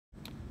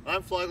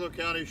I'm Flagler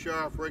County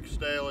Sheriff Rick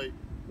Staley,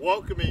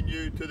 welcoming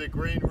you to the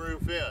Green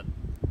Roof Inn,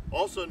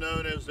 also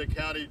known as the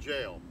County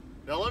Jail.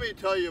 Now let me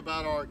tell you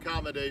about our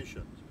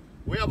accommodations.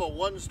 We have a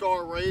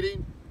 1-star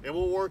rating and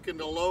we're working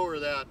to lower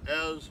that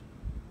as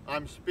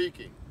I'm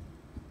speaking.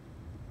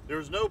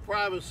 There's no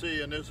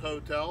privacy in this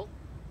hotel,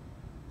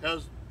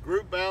 has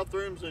group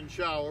bathrooms and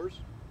showers,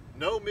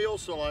 no meal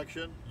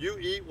selection, you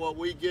eat what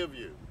we give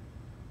you,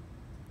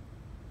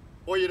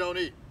 or you don't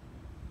eat.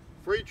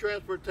 Free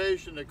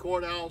transportation to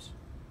courthouse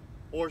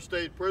or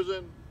state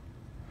prison.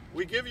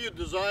 We give you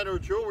designer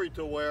jewelry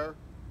to wear.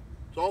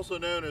 It's also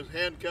known as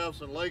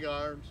handcuffs and leg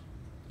irons.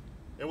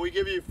 And we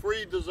give you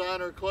free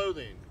designer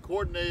clothing,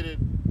 coordinated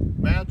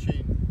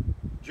matching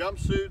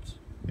jumpsuits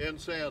and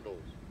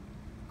sandals.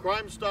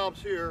 Crime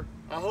stops here.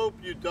 I hope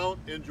you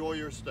don't enjoy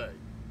your stay.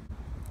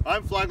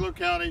 I'm Flagler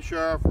County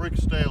Sheriff Rick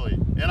Staley,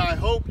 and I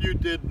hope you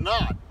did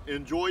not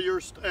enjoy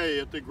your stay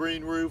at the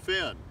Green Roof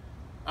Inn.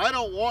 I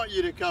don't want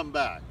you to come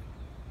back.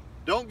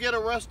 Don't get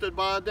arrested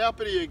by a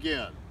deputy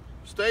again.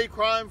 Stay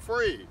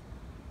crime-free.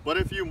 But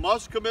if you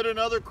must commit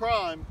another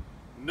crime,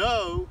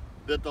 know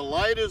that the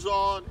light is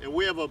on and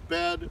we have a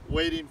bed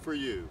waiting for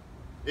you.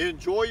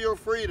 Enjoy your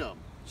freedom.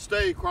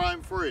 Stay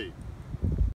crime-free.